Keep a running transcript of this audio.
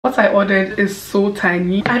What I ordered is so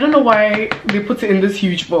tiny. I don't know why they put it in this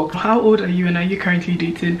huge box. How old are you and are you currently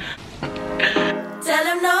dating? Tell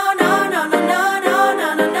him no, no, no, no, no, no,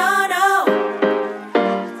 no, no, no, no.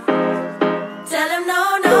 Tell him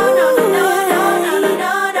no, no, no, no, no, no, no,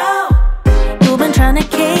 no, no. You've been trying to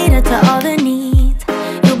cater to all the needs.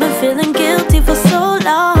 You've been feeling guilty for so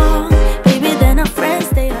long. Baby, then our friends,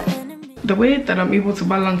 they are enemies. The way that I'm able to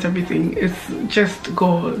balance everything is just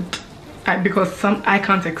God. Because I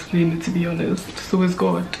can't explain it, to be honest. So it's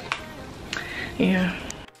God. Yeah.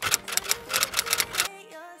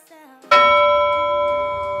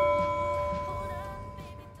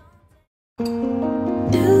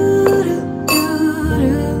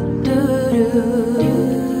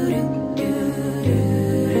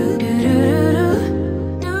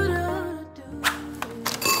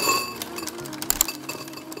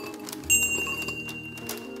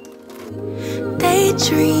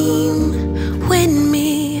 Daydream with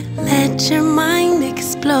me, let your mind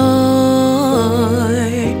explore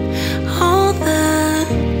all the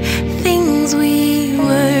things we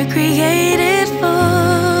were created for.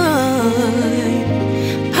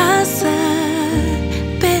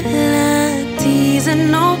 Possibilities,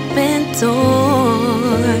 an open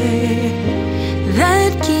door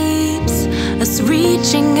that keeps us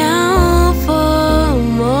reaching out for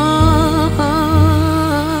more.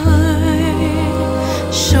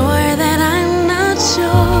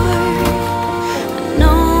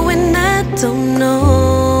 Don't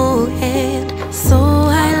know it, so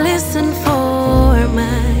I listen for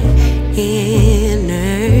my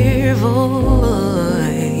inner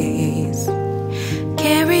voice.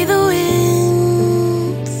 Carry the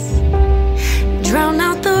winds, drown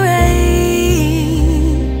out the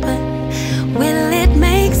rain, but will it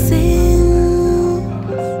make sense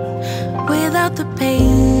without the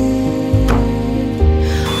pain?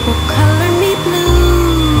 Oh, color me blue.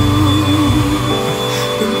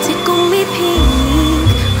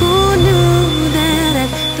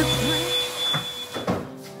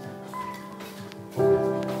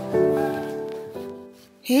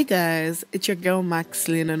 Hey guys, it's your girl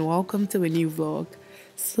Maxyyy and welcome to a new vlog.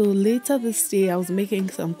 So later this day I was making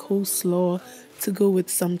some coleslaw to go with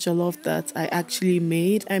some jollof that I actually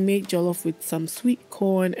made. I made jollof with some sweet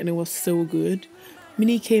corn and it was so good.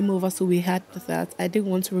 Minnie came over so we had that. I didn't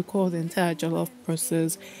want to record the entire jollof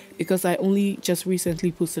process because I only just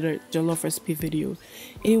recently posted a jollof recipe video.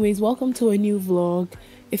 Anyways, welcome to a new vlog.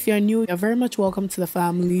 If you're new, you're very much welcome to the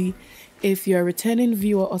family. If you're a returning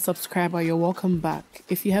viewer or subscriber, you're welcome back.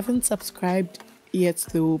 If you haven't subscribed yet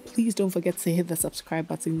though, please don't forget to hit the subscribe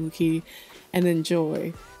button, okay? And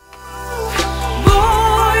enjoy.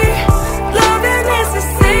 Boy, loving is a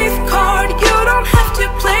safe card. You don't have to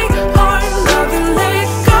play hard. Love and let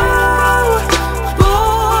go.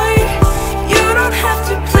 Boy, you don't have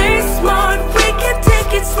to play smart. We can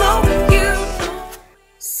take it slow.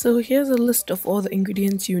 So here's a list of all the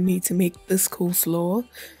ingredients you need to make this coleslaw.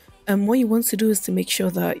 What you want to do is to make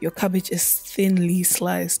sure that your cabbage is thinly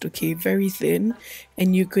sliced, okay, very thin,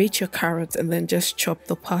 and you grate your carrots and then just chop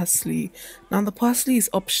the parsley. Now the parsley is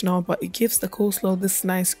optional, but it gives the coleslaw this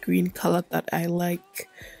nice green color that I like.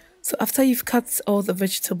 So after you've cut all the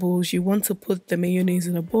vegetables, you want to put the mayonnaise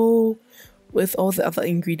in a bowl with all the other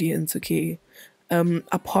ingredients, okay,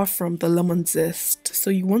 apart from the lemon zest. So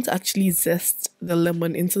you want to actually zest the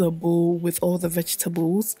lemon into the bowl with all the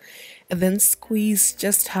vegetables and then squeeze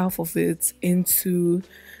just half of it into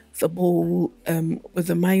the bowl with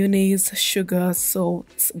the mayonnaise, sugar,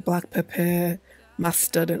 salt, black pepper,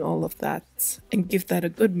 mustard and all of that, and give that a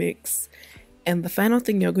good mix. And the final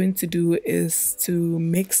thing you're going to do is to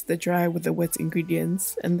mix the dry with the wet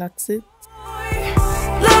ingredients, and that's it.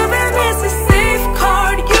 Loving is a safe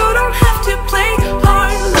card. You don't have to play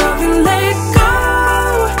hard. Love and let go.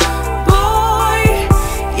 Boy,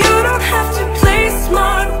 you don't have to play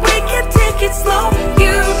smart. We can take it slow.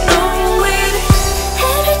 You know it.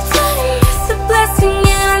 Every time is a blessing,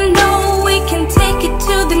 and I know we can take it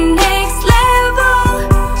to the next level.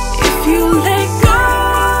 If you let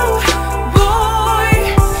go, boy,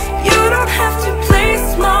 you don't have to play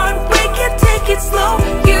smart. We can take it slow.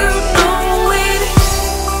 You know it.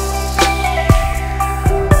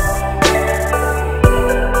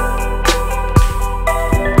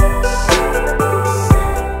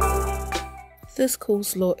 This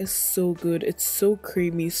coleslaw is so good. It's so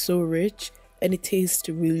creamy, so rich, and it tastes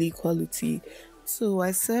really quality. So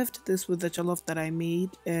I served this with the jollof that I made,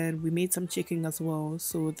 and we made some chicken as well.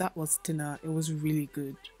 So that was dinner. It was really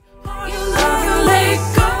good.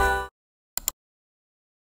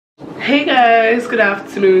 Hey guys, good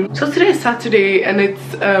afternoon. So today is Saturday and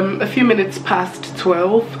it's a few minutes past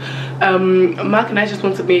 12. Mark and I just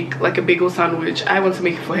want to make like a bagel sandwich. I want to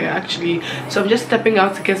make it for her actually, so I'm just stepping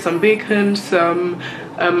out to get some bacon, some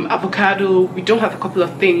avocado. We don't have a couple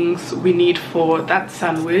of things we need for that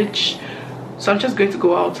sandwich, so I'm just going to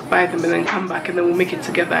go out, buy them, and then come back, and then we'll make it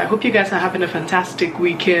together. I hope you guys are having a fantastic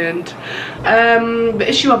weekend. The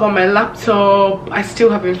issue about my laptop, I still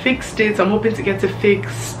haven't fixed it. I'm hoping to get it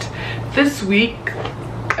fixed this week,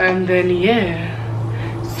 and then yeah,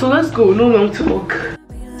 so let's go. No long talk.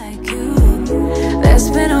 There's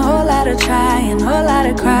been a whole lot of trying, whole lot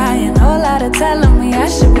of crying, whole lot of telling me I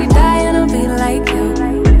should be dying to be like you,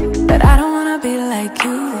 but I don't wanna be like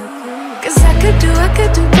you. Cause I could do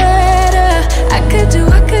better. I could do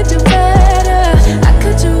better. I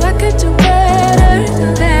could do better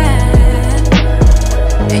than that.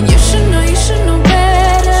 And you should know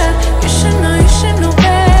better. You should know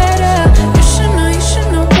better. You should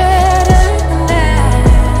know better than that.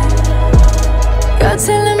 You're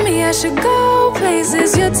telling me I should go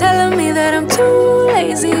places. You're telling me that I'm too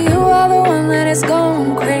lazy. You are the one that is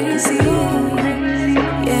going crazy.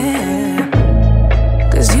 Yeah.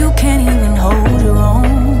 Cause you can't even hold your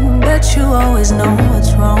own, but you always know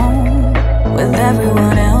what's wrong with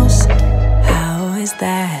everyone else. How is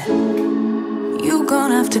that? You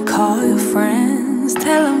gonna have to call your friends,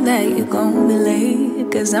 tell them that you're gonna be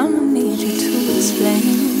late, cause I'ma need you to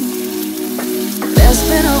explain. There's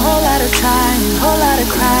been a whole lot of trying, whole lot of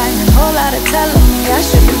crying, whole lot of telling me I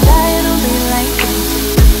should be dying to be like you,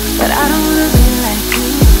 but I don't wanna be like you.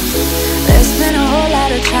 There's been a whole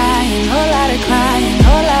lot of trying, whole lot of crying,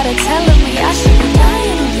 whole lot of telling me I should be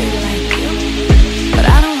dying to be like you, but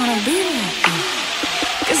I don't wanna be like you.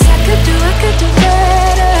 Cause I could do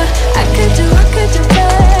better. I could do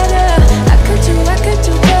better. I could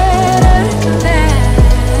do better than that.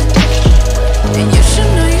 And you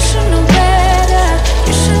should know better.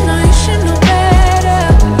 You should know better.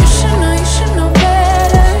 You should know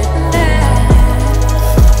better than that.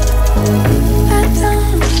 I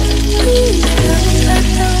don't need help. I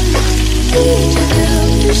don't need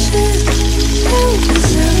help. You should help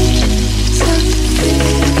yourself.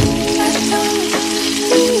 I don't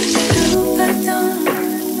need help. I don't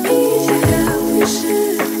need help. You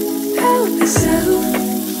should help yourself.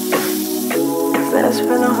 There's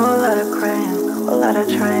been a whole lot of crying, whole lot of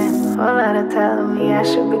trying, whole lot of telling me I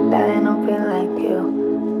should be dying to be like you.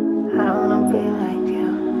 I don't wanna be like you.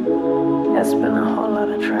 There's been a whole lot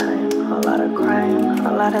of trying, whole lot of crying,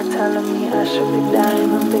 whole lot of telling me I should be dying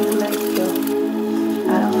to be like you.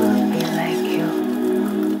 I don't wanna be like you.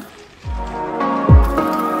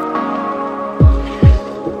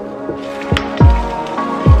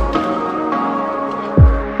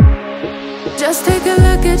 Just take a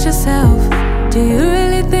look at yourself. Do you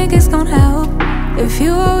really think it's gonna help if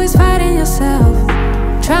you always fighting yourself,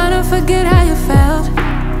 trying to forget how you felt?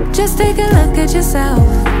 Just take a look at yourself.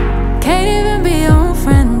 Can't even be your own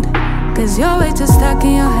friend, cause you're way too stuck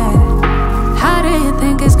in your head. How do you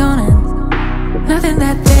think it's gonna end? Nothing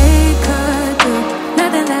that they could do,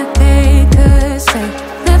 nothing that they could say,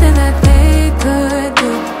 nothing that they could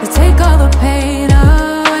do to take all the pain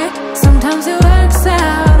away. Sometimes it works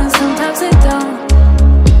out and sometimes it don't.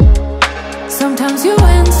 Sometimes you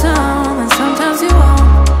win some and sometimes you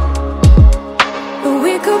won't. But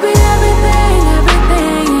we could be everything,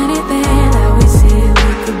 anything that we see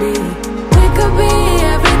we could be. We could be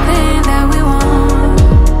everything that we want.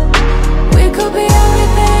 We could be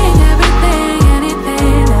everything,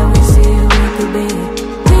 anything that we see we could be.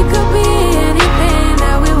 We could be anything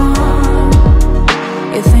that we want.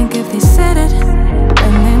 You think if they said it,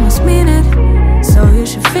 then they must mean it. So you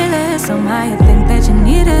should feel it, somehow you think that you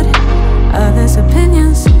need it. Others'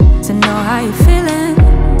 opinions, to know how you're feeling,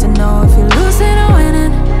 to know if you're losing or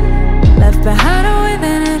winning, left behind or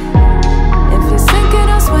within it. If you're sinking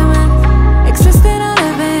or swimming, existing or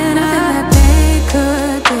living. Nothing that they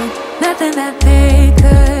could do, nothing that they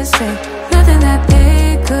could say, nothing that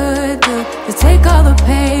they could do to take all the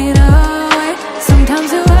pain away.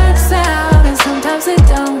 Sometimes it works out and sometimes it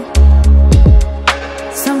don't.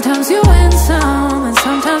 Sometimes you win some and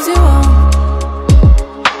sometimes you won't.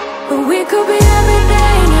 But we could be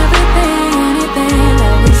everything, anything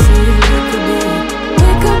that we see we could be.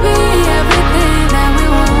 We could be everything that we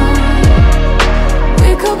want.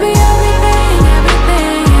 We could be everything,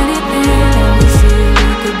 anything that we see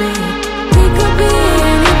we could be. We could be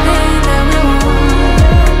anything that we want.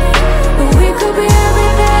 But we could be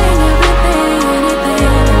everything, anything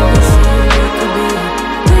that we see we could be.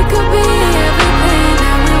 We could be everything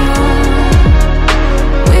that we want.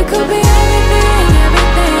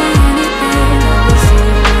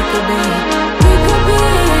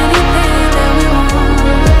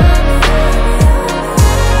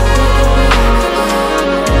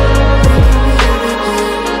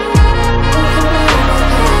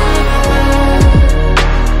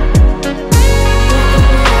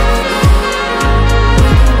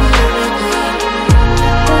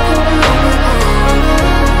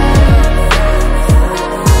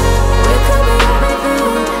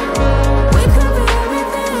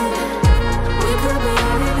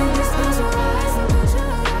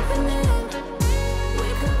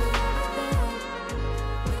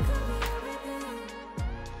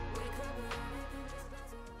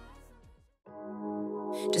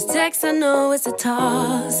 Just text, I know it's a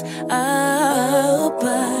toss up,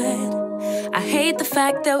 but I hate the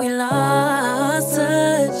fact that we lost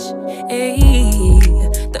touch. Ayy,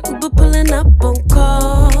 the Uber pulling up on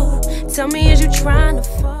call. Tell me, is you trying to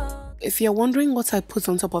fall? If you're wondering what I put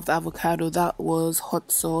on top of the avocado, that was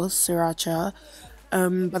hot sauce, sriracha.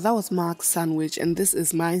 But that was Mark's sandwich, and this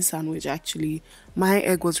is my sandwich actually. My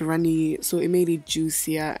egg was runny, so it made it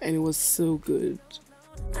juicier, and it was so good.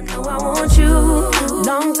 I know I want you,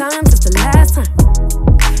 long time since the last time.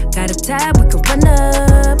 Got a tab, we can run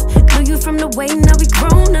up. Knew you from the way, now we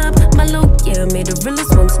grown up. My look, yeah, made the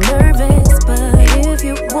realest ones nervous. But if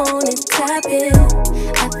you want it, tap in.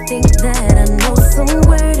 I think that I know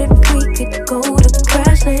somewhere that we could go to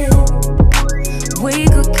crash land. We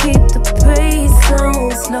could keep the pace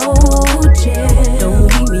on slow jam. Don't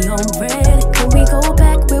leave me on red. Can we go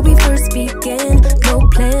back where we first began? No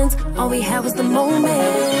plans, all we had was the moment.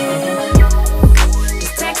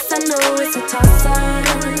 This text, I know it's a toss-up,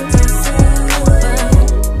 but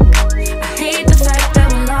I hate the fact that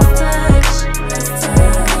we lost touch.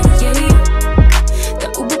 Yeah, the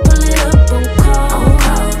Uber pulling up on call.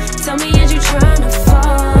 Tell me, is you trying to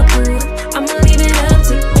fall through? I'ma leave it up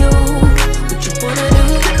to you. What you wanna do?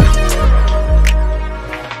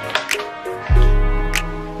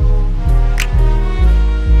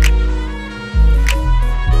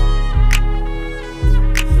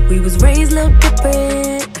 We was raised a little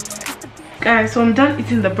different. Guys, so I'm done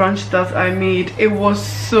eating the brunch that I made. It was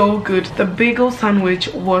so good. The bagel sandwich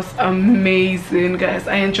was amazing, guys.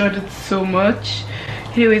 I enjoyed it so much.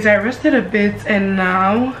 Anyways, I rested a bit, and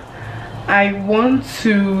now I want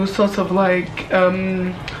to sort of like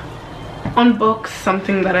unbox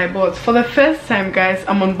something that I bought for the first time, guys.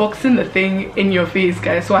 I'm unboxing the thing in your face,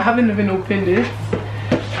 guys, so I haven't even opened it.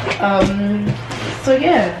 So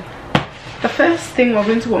yeah, the first thing we're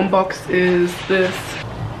going to unbox is this.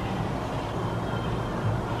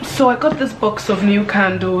 So I got this box of new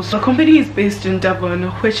candles. The company is based in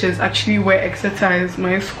Devon, which is actually where Exeter is,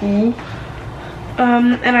 my school.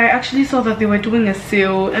 And I actually saw that they were doing a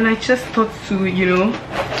sale, and I just thought to, you know,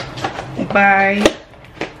 buy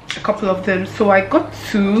a couple of them. So I got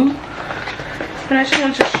two, and I just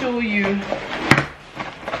want to show you.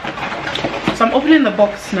 So I'm opening the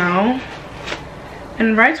box now,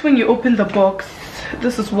 and right when you open the box,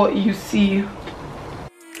 this is what you see.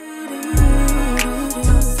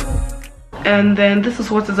 And then this is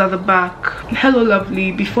what is at the back. Hello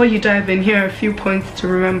lovely, before you dive in, here are a few points to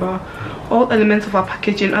remember. All elements of our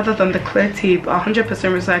packaging other than the clear tape are 100%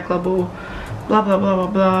 recyclable, blah blah blah blah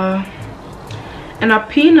blah. And our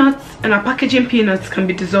peanuts and our packaging peanuts can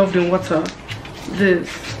be dissolved in water. This,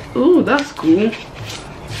 ooh, that's cool.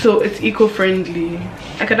 So it's eco-friendly.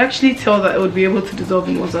 I could actually tell that it would be able to dissolve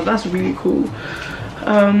in water. That's really cool.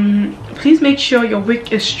 Please make sure your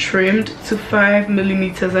wick is trimmed to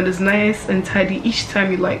 5mm and is nice and tidy each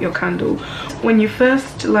time you light your candle. When you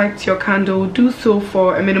first light your candle, do so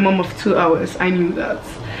for a minimum of 2 hours. I knew that.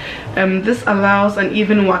 This allows an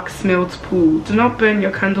even wax smell to pool. Do not burn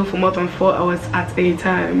your candle for more than 4 hours at a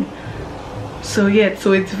time. So yeah,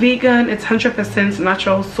 so it's vegan, it's 100%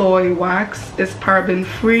 natural soy wax, it's paraben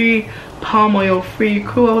free, palm oil free,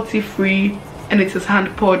 cruelty free, and it is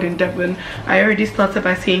hand poured in Devon. I already started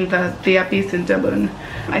by saying that they are based in Devon.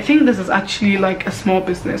 I think this is actually like a small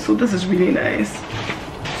business, so this is really nice.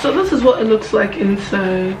 So this is what it looks like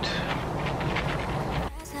inside.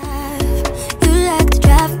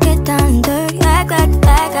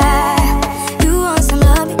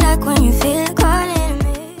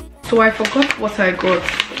 So I forgot what I got.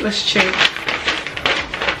 Let's check.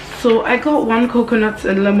 So I got 1 coconut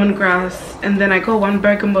and lemongrass, and then I got 1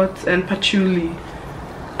 bergamot and patchouli.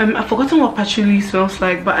 I've forgotten what patchouli smells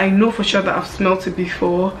like, but I know for sure that I've smelled it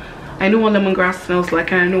before. I know what lemongrass smells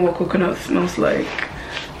like, and I know what coconut smells like.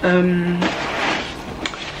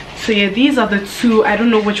 So yeah, these are the two. I don't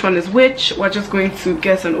know which one is which. We're just going to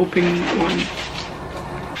guess and open one.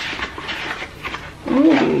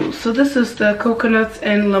 Ooh, so this is the coconut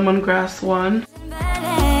and lemongrass one.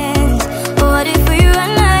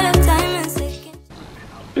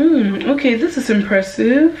 Okay, this is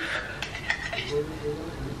impressive.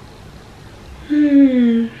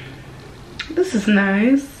 This is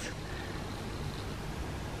nice.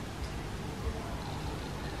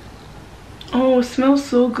 Oh, it smells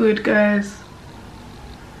so good, guys.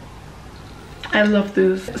 I love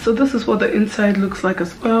this. So this is what the inside looks like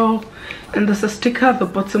as well, and there's a sticker at the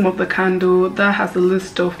bottom of the candle that has a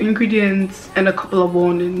list of ingredients and a couple of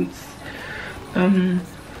warnings.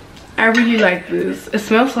 I really like this. It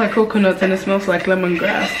smells like coconut and it smells like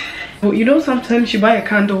lemongrass, You know, sometimes you buy a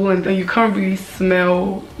candle and then you can't really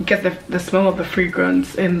get the smell of the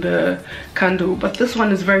fragrance in the candle, but this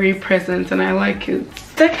one is very present and I like it.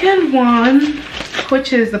 Second one,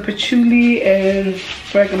 which is the patchouli and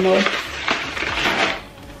bergamot.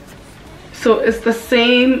 So it's the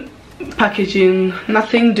same packaging,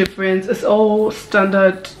 nothing different, it's all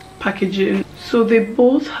standard packaging. So they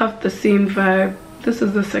both have the same vibe. This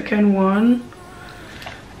is the second one.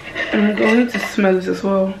 And I'm going to smell it as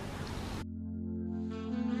well.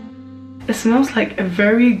 It smells like a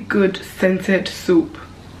very good scented soap.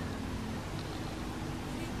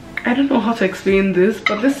 I don't know how to explain this,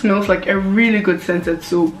 but this smells like a really good scented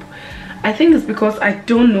soap. I think it's because I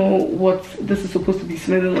don't know what this is supposed to be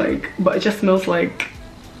smelling like, but it just smells like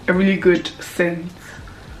a really good scent.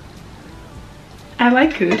 I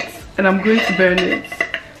like it and I'm going to burn it.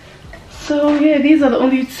 So yeah, these are the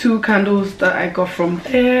only 2 candles that I got from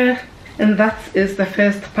there. And that is the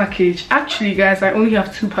first package. Actually guys, I only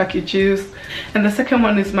have 2 packages and the second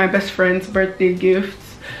one is my best friend's birthday gift.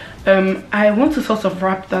 I want to sort of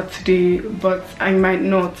wrap that today, but I might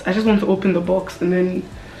not. I just want to open the box and then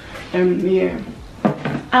yeah.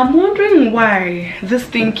 I'm wondering why this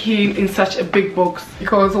thing came in such a big box,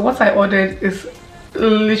 because what I ordered is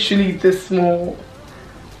literally this small.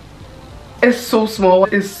 It's so small,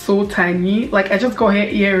 it's so tiny. Like, I just got her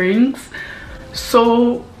earrings,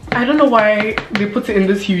 so I don't know why they put it in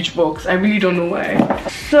this huge box. I really don't know why.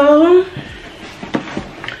 So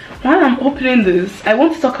while I'm opening this, I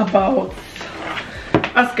want to talk about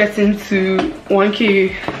us getting to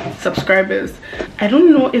 1K subscribers. I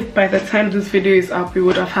don't know if by the time this video is up we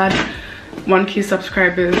would have had 1K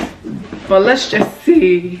subscribers, but let's just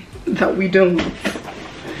say that we don't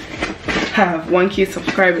have 1K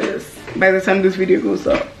subscribers by the time this video goes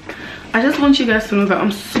up. I just want you guys to know that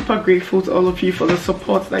I'm super grateful to all of you for the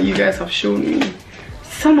support that you guys have shown me.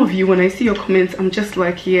 Some of you, when I see your comments, I'm just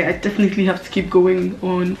like, yeah, I definitely have to keep going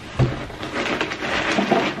on.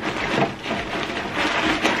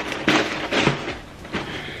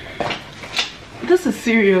 This is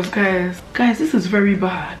serious, guys. Guys, this is very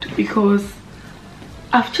bad because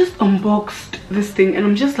I've just unboxed this thing and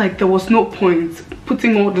I'm just like, there was no point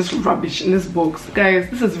putting all this rubbish in this box. Guys,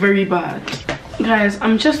 this is very bad. Guys,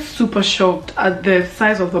 I'm just super shocked at the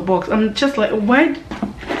size of the box. I'm just like, why?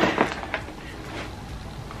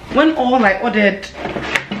 When all I ordered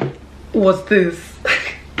was this.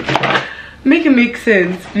 Make it make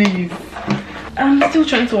sense, please. I'm still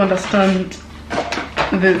trying to understand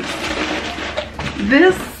this.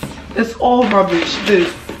 This is all rubbish.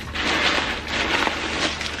 This.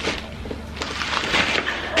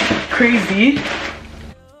 Crazy.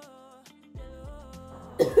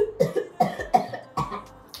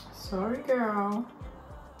 Sorry, girl.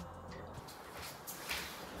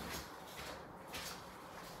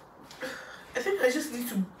 I think I just need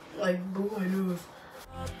to like blow my nose.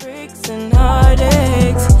 Breaks and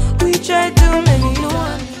heartaches. We tried too many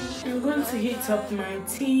ones. I'm going to heat up my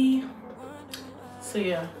tea. So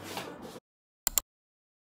yeah.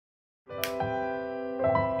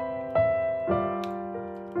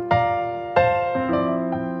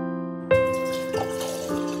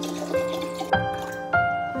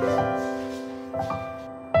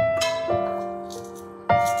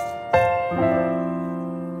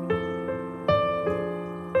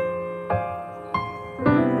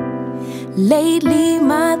 Lately,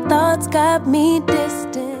 my thoughts got me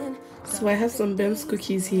distant. So I have some Ben's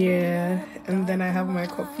cookies here, and then I have my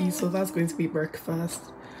coffee, so that's going to be breakfast.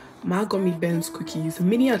 Ma got me Ben's cookies.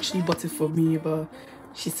 Minnie actually bought it for me, but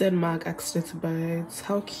she said Mag asked her to buy it.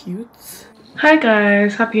 How cute. Hi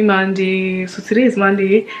guys, happy Monday. So today is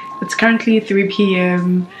Monday. It's currently 3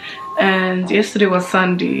 p.m. and yesterday was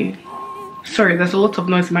Sunday. Sorry, there's a lot of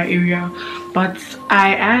noise in my area, but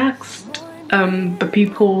I asked the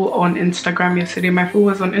people on Instagram yesterday, my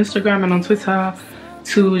followers on Instagram and on Twitter,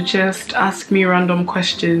 to just ask me random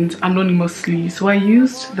questions anonymously. So I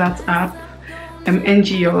used that app,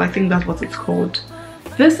 NGL, I think that's what it's called.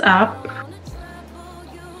 This app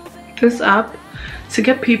to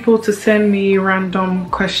get people to send me random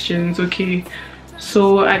questions. Okay,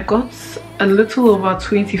 so I got a little over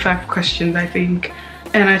 25 questions, I think,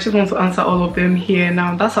 and I just want to answer all of them here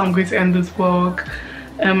now. That's how I'm going to end this vlog.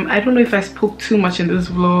 I don't know if I spoke too much in this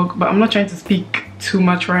vlog, but I'm not trying to speak too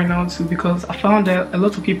much right now too, because I found that a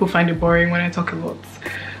lot of people find it boring when I talk a lot.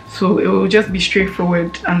 So it will just be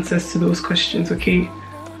straightforward answers to those questions, okay?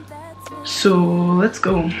 So let's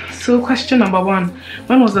go. So question number 1,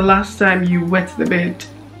 when was the last time you wet the bed?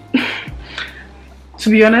 To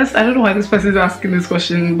be honest, I don't know why this person is asking this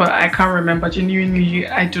question, but I can't remember. Genuinely,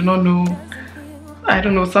 I do not know. I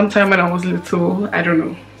don't know, sometime when I was little, I don't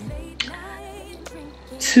know.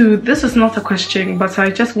 2, this is not a question, but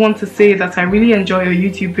I just want to say that I really enjoy your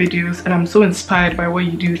YouTube videos and I'm so inspired by what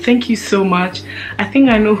you do. Thank you so much. I think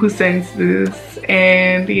I know who sent this,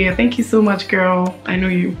 and yeah, thank you so much, girl. I know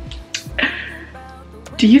you.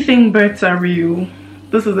 Do you think birds are real?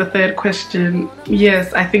 This is the 3rd question.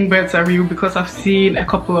 Yes, I think birds are real because I've seen a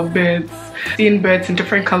couple of birds. I've seen birds in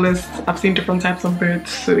different colors. I've seen different types of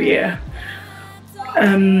birds, so yeah.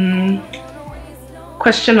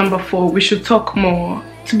 Question number 4, we should talk more.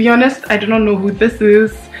 To be honest, I do not know who this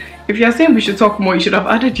is. If you're saying we should talk more, you should have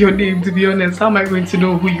added your name, to be honest. How am I going to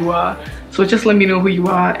know who you are? So just let me know who you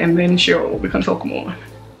are and then sure, we can talk more.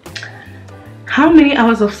 How many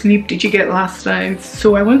hours of sleep did you get last night?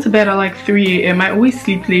 So I went to bed at like 3 AM. I always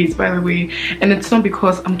sleep late, by the way, and it's not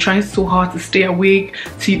because I'm trying so hard to stay awake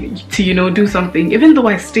to you know, do something. Even though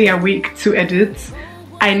I stay awake to edit,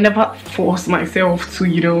 I never force myself to,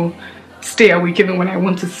 you know, stay awake even when I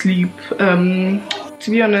want to sleep. To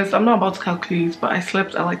be honest, I'm not about to calculate, but I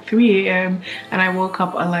slept at like 3 AM and I woke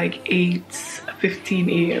up at like 8:15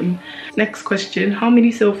 AM. Next question, how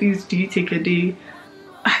many selfies do you take a day?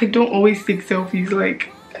 I don't always take selfies. Like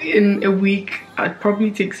in a week, I'd probably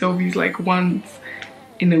take selfies like once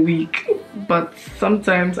in a week, but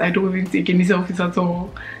sometimes I don't even take any selfies at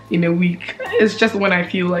all in a week. It's just when I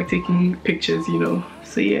feel like taking pictures, you know.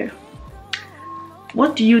 So yeah.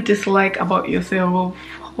 What do you dislike about yourself?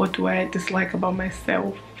 What do I dislike about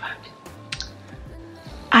myself?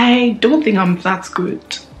 I don't think I'm that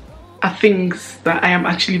good at things that I am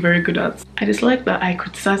actually very good at. I dislike that I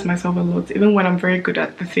criticize myself a lot even when I'm very good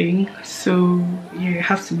at the thing. So yeah, it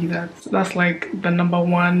has to be that. That's like the number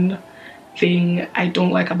 1 thing I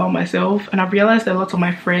don't like about myself, and I've realized that a lot of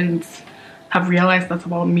my friends have realized that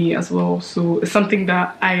about me as well. So it's something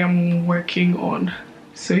that I am working on.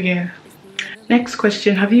 So yeah. Next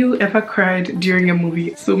question, have you ever cried during a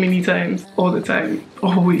movie? So many times, all the time,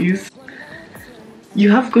 always. You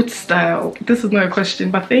have good style. This is not a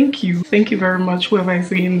question, but thank you. Thank you very much, whoever is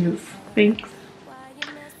saying this. Thanks.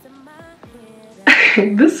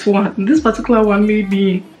 This particular one made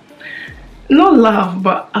me not laugh,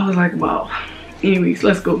 but I was like, wow. Anyways,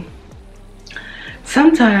 let's go.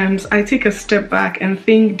 Sometimes I take a step back and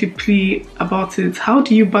think deeply about it. How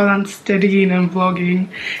do you balance studying and vlogging?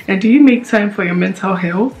 And do you make time for your mental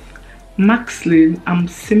health? Maxyyy, I'm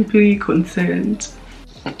simply concerned.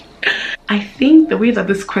 I think the way that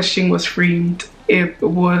this question was framed, it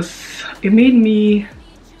was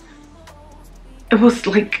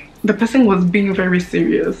like the person was being very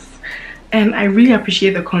serious. And I really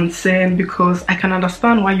appreciate the concern because I can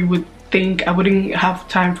understand why you would think I wouldn't have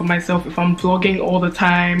time for myself if I'm vlogging all the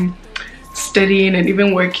time, studying and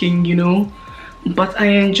even working, you know. But I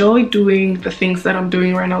enjoy doing the things that I'm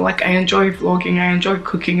doing right now. Like I enjoy vlogging, I enjoy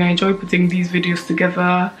cooking, I enjoy putting these videos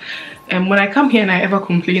together. And when I come here and I ever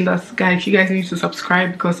complain that, guys, you guys need to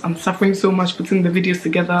subscribe because I'm suffering so much putting the videos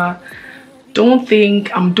together, don't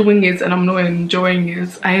think I'm doing it and I'm not enjoying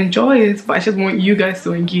it. I enjoy it, but I just want you guys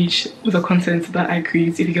to engage with the content that I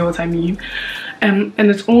create, if you get what I mean. And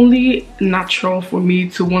it's only natural for me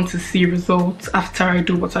to want to see results after I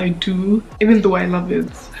do what I do, even though I love it.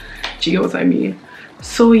 Do you get what I mean?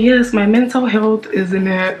 So yes, my mental health is in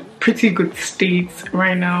a pretty good state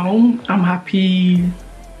right now. I'm happy.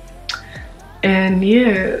 And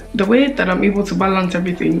yeah, the way that I'm able to balance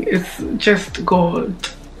everything is just God.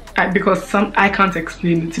 Because I can't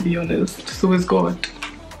explain it, to be honest. So it's God.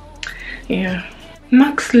 Yeah.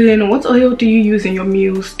 Maxyyy, what oil do you use in your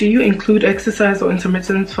meals? Do you include exercise or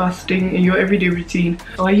intermittent fasting in your everyday routine?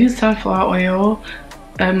 So I use sunflower oil,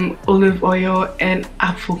 olive oil and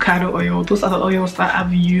avocado oil. Those are the oils that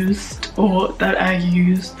I've used or that I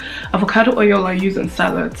use. Avocado oil I use in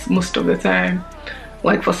salads most of the time,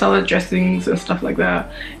 like for salad dressings and stuff like that.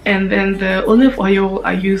 And then the olive oil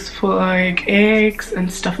I use for like eggs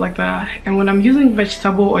and stuff like that. And when I'm using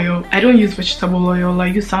vegetable oil, I don't use vegetable oil, I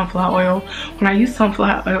use sunflower oil. When I use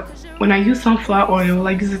sunflower oil,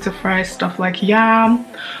 I use it to fry stuff like yam,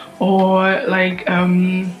 or like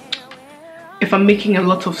if I'm making a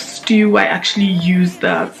lot of stew, I actually use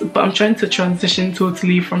that. But I'm trying to transition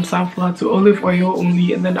totally from sunflower to olive oil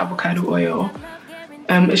only, and then avocado oil.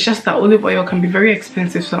 It's just that olive oil can be very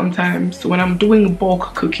expensive sometimes. When I'm doing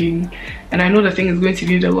bulk cooking and I know the thing is going to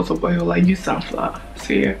need a lot of oil, I use sunflower.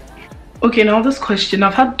 So yeah. Okay, now this question,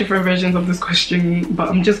 I've had different versions of this question, but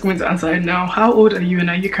I'm just going to answer it now. How old are you and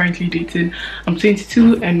are you currently dating? I'm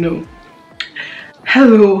 22 and no.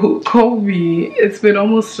 Hello, call me. It's been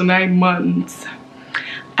almost 9 months.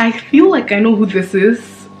 I feel like I know who this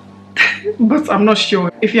is, but I'm not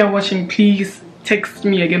sure. If you're watching, please text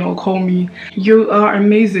me again or call me. You are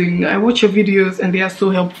amazing. I watch your videos and they are so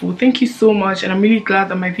helpful. Thank you so much, and I'm really glad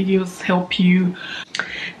that my videos help you.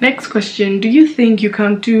 Next question, do you think you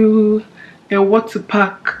can do a what to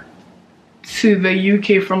pack to the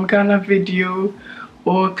UK from Ghana video,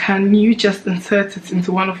 or can you just insert it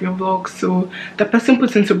into one of your vlogs? So the person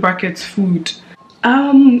puts into brackets food.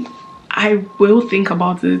 I will think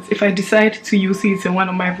about it. If I decide to use it in one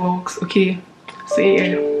of my vlogs, okay? So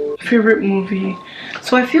yeah. Favorite movie.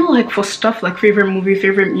 So I feel like for stuff like favorite movie,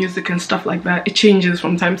 favorite music and stuff like that, it changes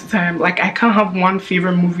from time to time. Like I can't have one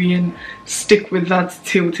favorite movie and stick with that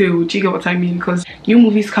till. Do you get what I mean? Because new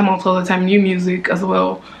movies come out all the time, new music as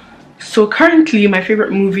well. So currently my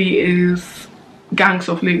favorite movie is Gangs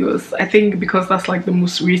of Lagos. I think because that's like the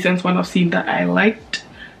most recent one I've seen that I liked.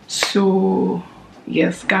 So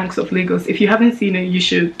yes, Gangs of Lagos. If you haven't seen it, you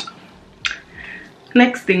should.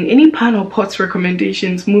 Next thing, any pan or pots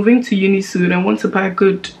recommendations? Moving to uni soon, I want to buy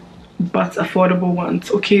good but affordable ones.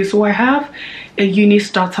 Okay, so I have a uni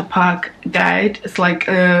starter pack guide. It's like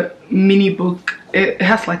a mini book. It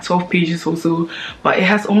has like 12 pages or so, but it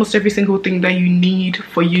has almost every single thing that you need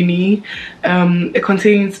for uni. It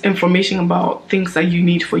contains information about things that you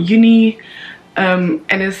need for uni, and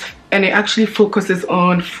it actually focuses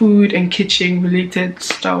on food and kitchen related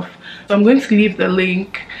stuff. So I'm going to leave the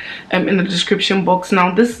link in the description box.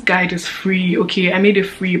 Now this guide is free, okay? I made it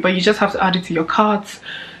free, but you just have to add it to your carts.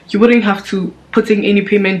 You wouldn't have to put in any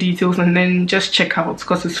payment details and then just check out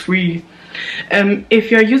because it's free. If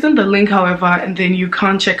you're using the link, however, and then you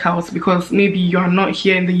can't check out because maybe you're not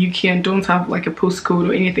here in the UK and don't have like a postcode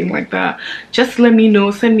or anything like that, just let me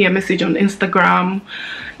know. Send me a message on Instagram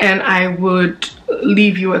and I would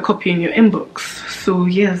leave you a copy in your inbox. So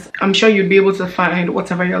yes, I'm sure you'll be able to find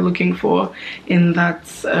whatever you're looking for in that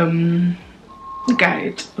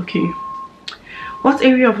guide. Okay. What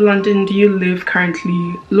area of London do you live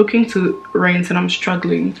currently? Looking to rent and I'm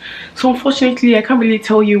struggling. So unfortunately, I can't really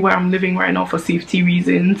tell you where I'm living right now for safety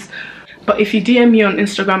reasons. But if you DM me on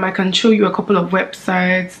Instagram, I can show you a couple of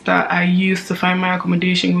websites that I use to find my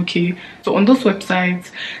accommodation, okay? So on those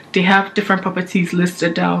websites, they have different properties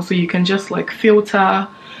listed down. So you can just like filter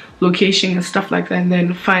location and stuff like that and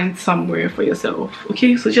then find somewhere for yourself,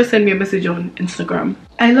 okay? So just send me a message on Instagram.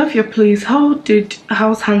 I love your place. How did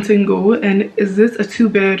house hunting go, and is this a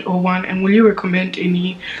 2-bed or 1, and will you recommend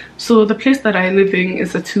any? So the place that I live in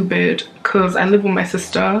is a 2-bed because I live with my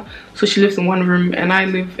sister, so she lives in one room and I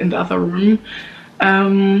live in the other room.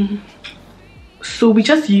 So we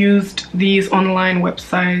just used these online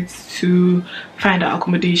websites to find our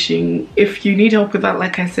accommodation. If you need help with that,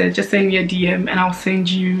 like I said, just send me a DM and I'll send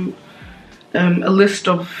you a list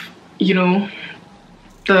of, you know,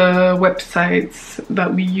 the websites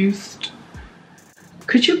that we used.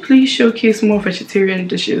 Could you please showcase more vegetarian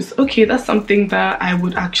dishes? Okay, that's something that I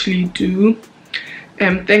would actually do.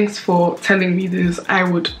 Thanks for telling me this. I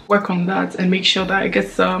would work on that and make sure that I get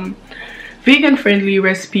some vegan friendly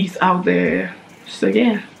recipes out there. So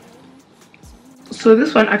yeah, so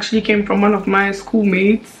this one actually came from one of my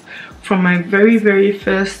schoolmates from my very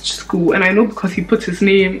first school, and I know because he put his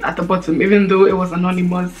name at the bottom even though it was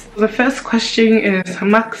anonymous. The first question is,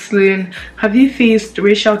 Maxyyy, have you faced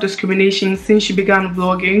racial discrimination since you began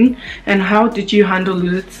vlogging, and how did you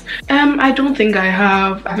handle it? I don't think I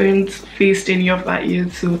have. I haven't faced any of that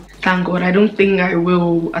yet, so thank God. I don't think I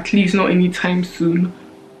will, at least not anytime soon,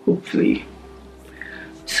 hopefully.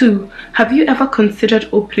 2, have you ever considered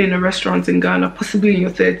opening a restaurant in Ghana, possibly in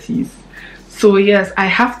your 30s? So yes, I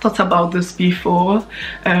have thought about this before,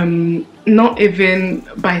 not even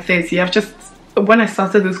by 30. I've just, when I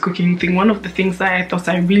started this cooking thing, one of the things that I thought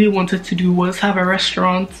I really wanted to do was have a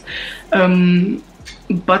restaurant,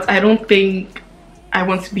 but I don't think I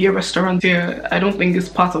want to be a restaurateur. I don't think it's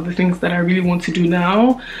part of the things that I really want to do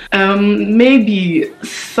now. Maybe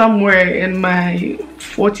somewhere in my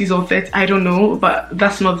 40s or 30s, I don't know, but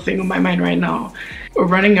that's not the thing on my mind right now.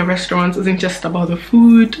 Running a restaurant isn't just about the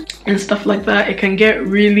food and stuff like that. It can get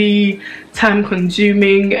really time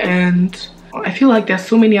consuming, and I feel like there's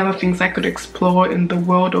so many other things I could explore in the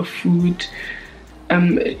world of food.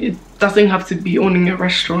 It doesn't have to be owning a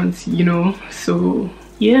restaurant, you know. So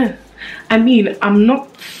yeah, I mean,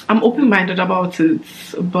 I'm open-minded about it,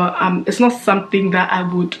 but it's not something that I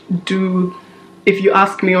would do. If you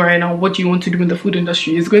ask me right now, what do you want to do in the food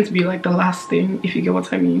industry, it's going to be like the last thing, if you get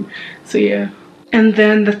what I mean. So yeah. And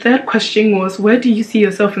then the third question was, where do you see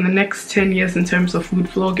yourself in the next 10 years in terms of food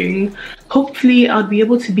vlogging? Hopefully I'll be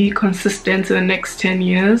able to be consistent in the next 10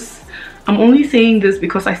 years. I'm only saying this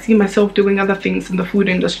because I see myself doing other things in the food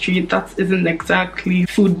industry that isn't exactly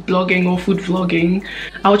food blogging or food vlogging.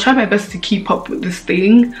 I will try my best to keep up with this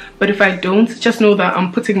thing, but if I don't, just know that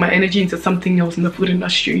I'm putting my energy into something else in the food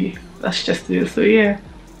industry. That's just it. So yeah.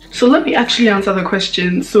 So let me actually answer the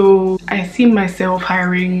question. So I see myself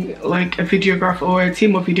hiring like a videographer or a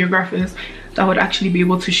team of videographers that would actually be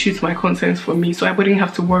able to shoot my content for me, so I wouldn't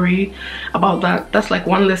have to worry about that. That's like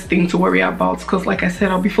one less thing to worry about, because like I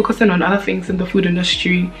said, I'll be focusing on other things in the food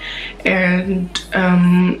industry and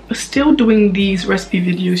still doing these recipe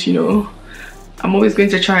videos. You know, I'm always going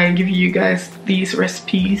to try and give you guys these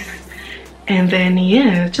recipes, and then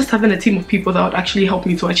yeah, just having a team of people that would actually help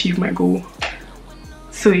me to achieve my goal.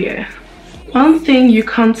 So yeah, one thing you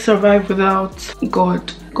can't survive without: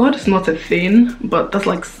 God. God is not a thing, but that's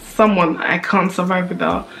like someone I can't survive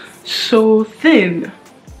without. So thin.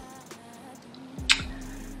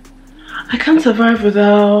 I can't survive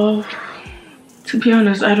without, to be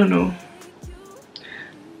honest, I don't know.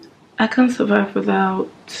 I can't survive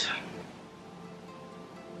without,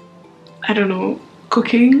 I don't know,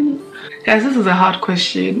 cooking. Guys, this is a hard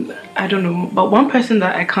question. I don't know, but one person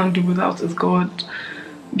that I can't do without is God,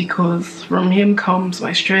 because from him comes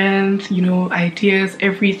my strength, you know, ideas,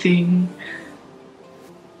 everything.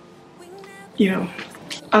 You know,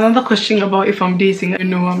 another question about if I'm dating.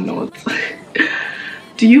 No, I'm not.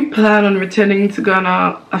 Do you plan on returning to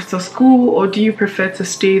Ghana after school, or do you prefer to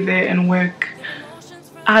stay there and work?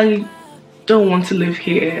 I don't want to live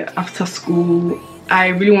here after school. I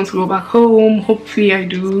really want to go back home. Hopefully I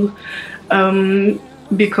do,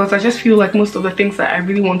 because I just feel like most of the things that I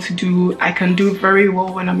really want to do, I can do very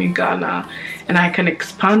well when I'm in Ghana, and I can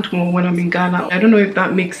expand more when I'm in Ghana. I don't know if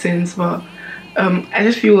that makes sense, but I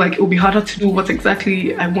just feel like it will be harder to do what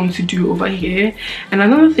exactly I want to do over here. And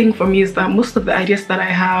another thing for me is that most of the ideas that I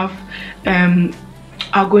have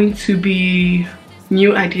are going to be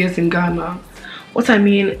new ideas in Ghana. What I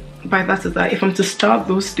mean by that is that if I'm to start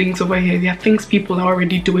those things over here, there are things people are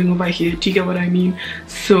already doing over here. Do you get what I mean?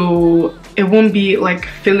 So it won't be like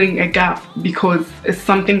filling a gap, because it's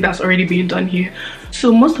something that's already being done here.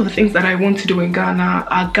 So most of the things that I want to do in Ghana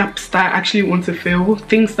are gaps that I actually want to fill,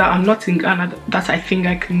 things that are not in Ghana that I think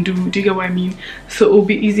I can do. Do you get what I mean? So it will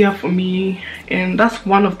be easier for me, and that's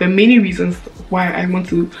one of the many reasons why I want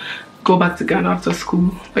to go back to Ghana after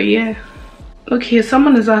school. But yeah. Okay,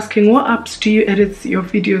 someone is asking, what apps do you edit your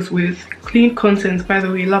videos with? Clean content, by the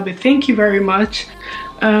way, love it. Thank you very much.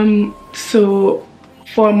 So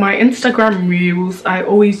for my Instagram reels, I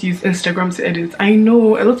always use Instagram to edit. I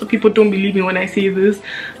know a lot of people don't believe me when I say this,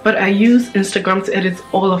 but I use Instagram to edit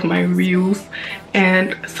all of my reels.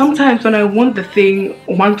 And sometimes when I want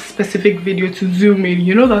one specific video to zoom in,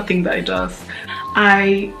 you know that thing that it does,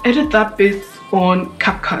 I edit that bit on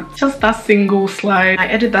CapCut, just that single slide. I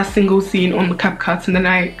edit that single scene on CapCut, and then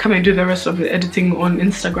I come and do the rest of the editing on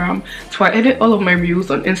Instagram. So I edit all of my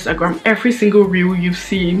reels on Instagram. Every single reel you've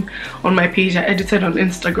seen on my page, I edited on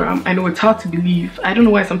Instagram. I know it's hard to believe. I don't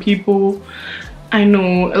know why some people, I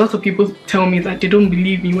know a lot of people tell me that they don't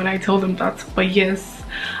believe me when I tell them that, but yes,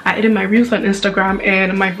 I edit my reels on Instagram.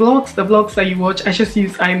 And my vlogs, the vlogs that you watch, I just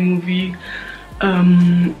use iMovie.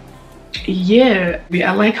 Yeah,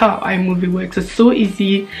 I like how iMovie works. It's so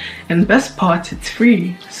easy, and best part, it's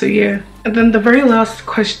free. So yeah. And then the very last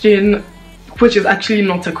question, which is actually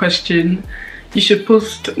not a question: you should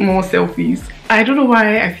post more selfies. I don't know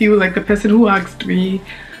why I feel like the person who asked me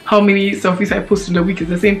how many selfies I post in a week is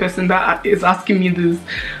the same person that is asking me this,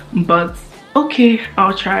 but okay,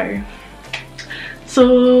 I'll try.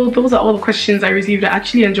 So those are all the questions I received. I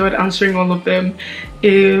actually enjoyed answering all of them.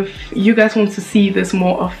 If you guys want to see this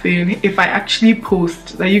more often, if I actually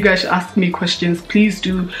post that you guys should ask me questions, please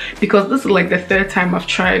do, because this is like the third time I've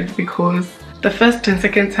tried, because the first and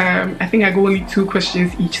second time I think I got only 2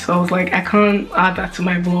 questions each, so I was like, I can't add that to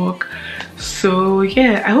my vlog. So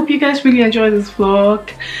yeah, I hope you guys really enjoyed this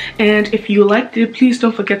vlog, and if you liked it, please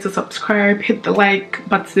don't forget to subscribe, hit the like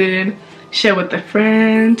button, share with a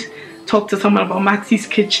friend, talk to someone about Maxyy's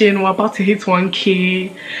kitchen. We're about to hit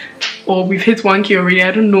 1K, or we've hit 1K already.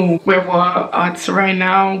 I don't know where we're at right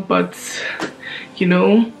now, but you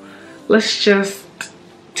know, let's just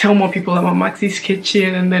tell more people about Maxyy's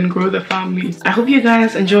kitchen and then grow the family. I hope you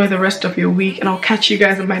guys enjoy the rest of your week, and I'll catch you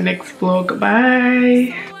guys in my next vlog.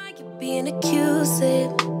 Bye. Being accused,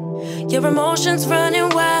 your emotions running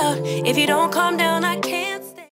wild. If you don't calm down, I can't.